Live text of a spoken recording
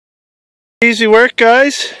Easy work,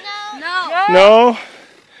 guys? No. No?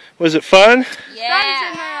 Was it fun?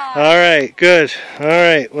 Yeah. All right, good. All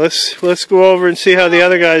right, let's go over and see how the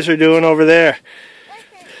other guys are doing over there.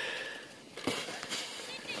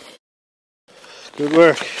 Good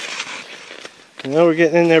work. Now we're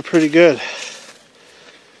getting in there pretty good.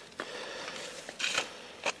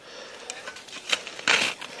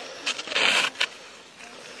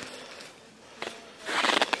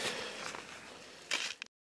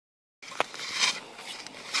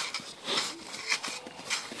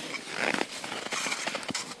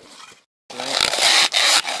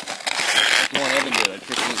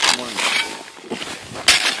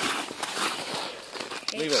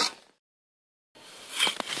 Leave it.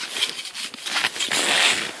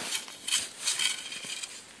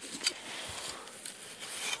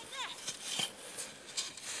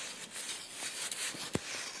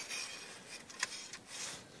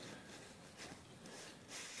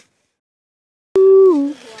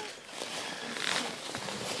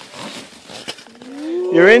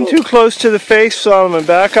 You're in too close to the face, Solomon.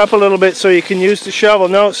 Back up a little bit so you can use the shovel.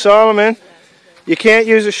 No, Solomon, you can't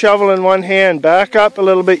use a shovel in one hand. Back up a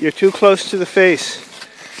little bit. You're too close to the face.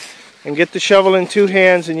 And get the shovel in two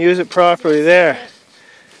hands and use it properly. There.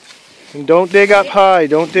 And don't dig up high.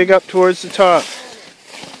 Don't dig up towards the top.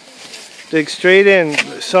 Dig straight in.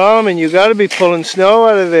 Solomon, you got to be pulling snow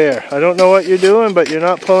out of there. I don't know what you're doing, but you're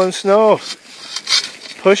not pulling snow.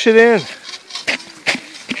 Push it in.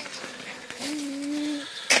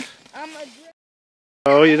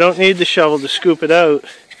 Oh, you don't need the shovel to scoop it out.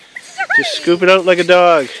 Just scoop it out like a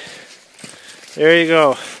dog. There you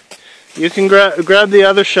go. You can grab the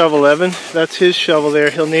other shovel, Evan. That's his shovel there.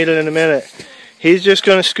 He'll need it in a minute. He's just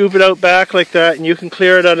going to scoop it out back like that, and you can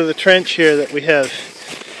clear it out of the trench here that we have.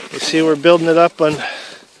 You see we're building it up on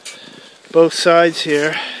both sides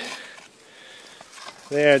here.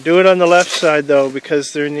 There, do it on the left side though,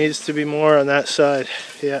 because there needs to be more on that side.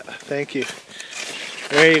 Yeah, thank you.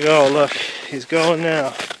 There you go, look, he's going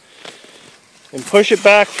now. And push it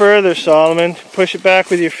back further, Solomon. Push it back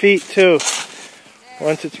with your feet too,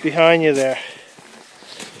 once it's behind you there.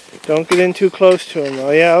 Don't get in too close to him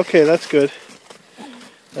though. Yeah, okay, that's good.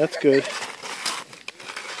 That's good.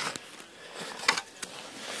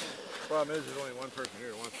 The problem is there's only one person here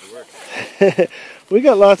who wants to work. We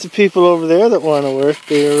got lots of people over there that want to work.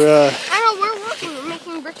 They're, I know, we're working. We're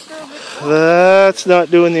making bricks for a bit. That's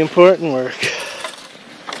not doing the important work.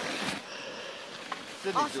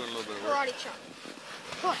 Sydney's doing a little bit of work. Karate chop.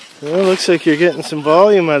 Well, it looks like you're getting some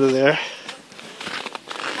volume out of there.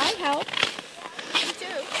 I help. You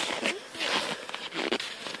too.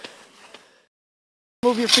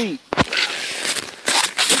 Move your feet.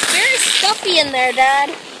 It's very stuffy in there,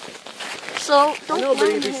 Dad. So don't I know, but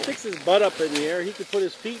if mind he it. sticks his butt up in the air, he could put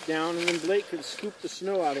his feet down, and then Blake could scoop the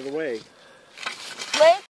snow out of the way.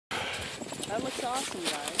 Blake? That looks awesome,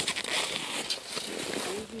 guys.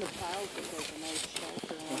 Using the piles as like a nice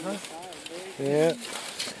shelter on the side. Yeah.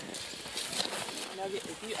 Now, I'll give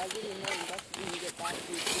you $1 million when you get back to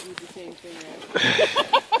do the same thing, right?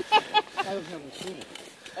 I don't have a shooter.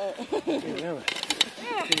 Oh.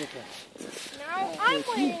 Now I'm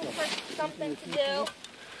waiting for something to do.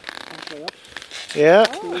 Yeah.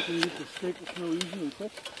 So we can use to scrape the snow easy and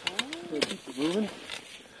quick. So it keeps it moving.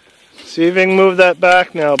 See if you can move that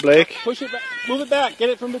back now, Blake. Push it back. Move it back. Get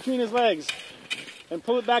it from between his legs. And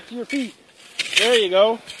pull it back to your feet. There you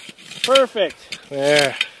go. Perfect.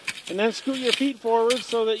 There. And then scoot your feet forward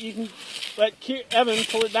so that you can let Evan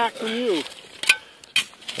pull it back from you.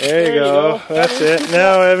 There you go. That's Evan, it.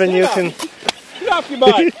 Now, Evan, you can... Get off your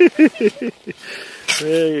butt.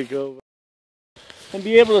 There you go. And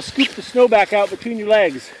be able to scoop the snow back out between your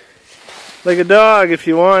legs. Like a dog if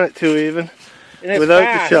you want it to, even. And it's Without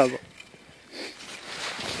fast. the shovel.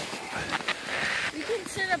 You can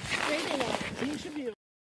sit up straight in it. You should be...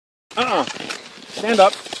 Stand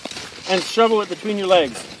up and shovel it between your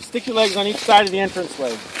legs. Stick your legs on each side of the entrance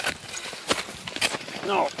leg.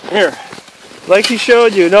 No, here. Like he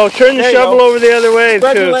showed you. No, turn the There you shovel go. over the other way,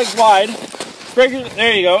 Spread your too. legs wide.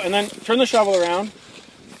 There you go. And then turn the shovel around.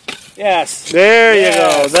 Yes. There you Yes.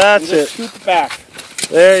 go. That's And it. just scoop it back.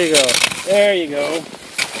 There you go. There you go.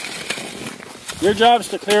 Your job is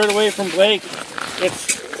to clear it away from Blake.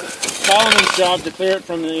 It's Solomon's job to clear it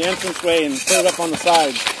from the entranceway and put it up on the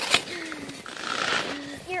sides.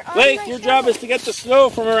 Blake, your job is to get the snow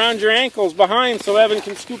from around your ankles behind so Evan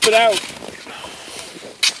can scoop it out.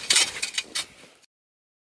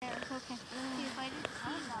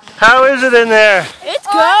 How is it in there? It's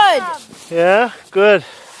good. Yeah? Good.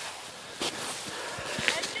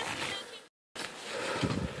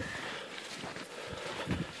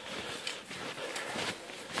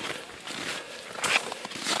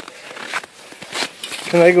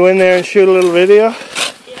 Can I go in there and shoot a little video?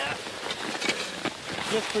 Yeah.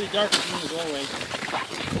 It's pretty dark in the doorway.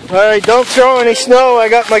 Alright, don't throw any snow. I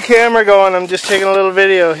got my camera going. I'm just taking a little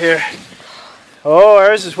video here. Oh,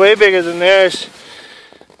 ours is way bigger than theirs.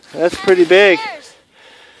 That's pretty big.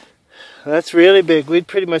 That's really big. We'd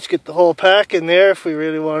pretty much get the whole pack in there if we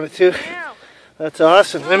really wanted to. That's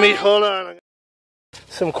awesome. Let me, hold on.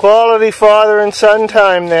 Some quality father and son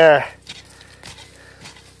time there.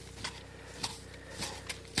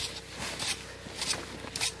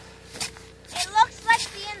 It looks like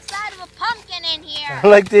the inside of a pumpkin in here.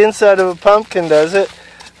 Like the inside of a pumpkin, does it?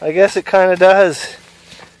 I guess it kind of does.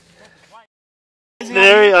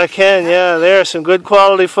 There, I can, yeah. There's some good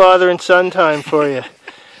quality father and son time for you.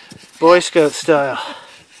 Boy Scout style.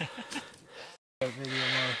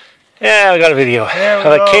 Yeah, I got a video of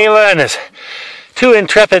Kayla and his two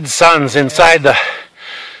intrepid sons inside the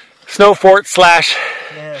snow fort slash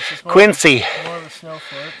Quincy. More of a snow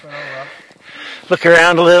fort, but oh well. Look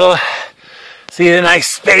around a little, see the nice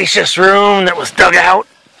spacious room that was dug out.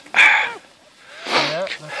 Yeah,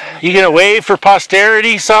 You gonna wave for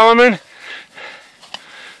posterity, Solomon?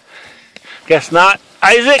 Guess not.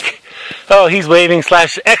 Isaac? Oh, he's waving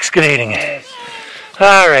slash excavating it.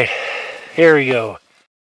 Alright, here we go.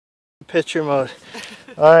 picture mode.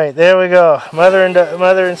 All right, there we go. Mother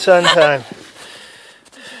and son time.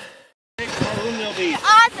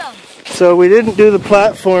 Awesome. So we didn't do the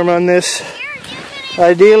platform on this.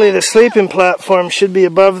 Ideally, the sleeping platform should be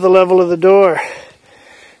above the level of the door,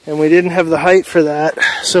 and we didn't have the height for that.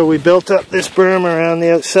 So we built up this berm around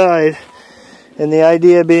the outside. And the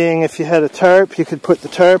idea being, if you had a tarp, you could put the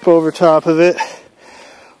tarp over top of it,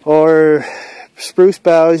 or spruce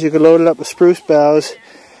boughs. You could load it up with spruce boughs,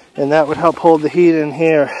 and that would help hold the heat in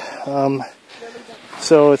here.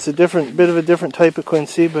 So it's a bit of a different type of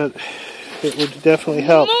Quincy, but it would definitely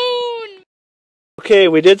help. Okay,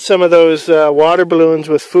 we did some of those water balloons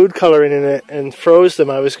with food coloring in it and froze them.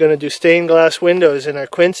 I was going to do stained glass windows in our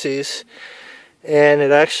Quincy's, and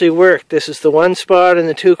it actually worked. This is the one spot in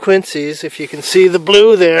the two Quincy's. If you can see the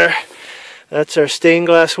blue there, that's our stained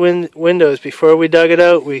glass windows. Before we dug it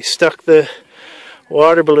out, we stuck the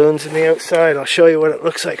water balloons in the outside. I'll show you what it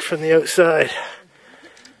looks like from the outside.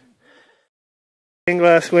 Stained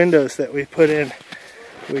glass windows that we put in.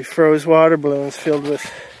 We froze water balloons filled with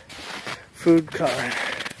food coloring.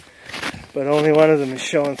 But only one of them is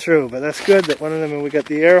showing through. But that's good that one of them, and we got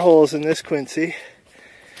the air holes in this Quincy.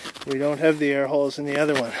 We don't have the air holes in the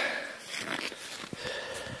other one.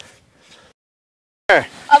 Avant!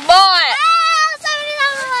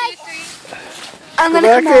 I'm Go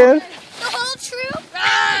back in. The whole troop?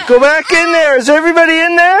 Go back in there. Is everybody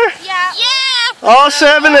in there? Yeah. Yeah. All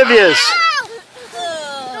 7 of yous.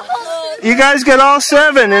 You guys got all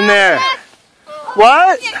 7 in there.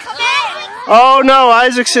 What? Oh no,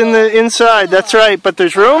 Isaac's in the inside. That's right. But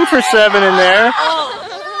there's room for 7 in there.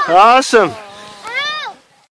 Awesome.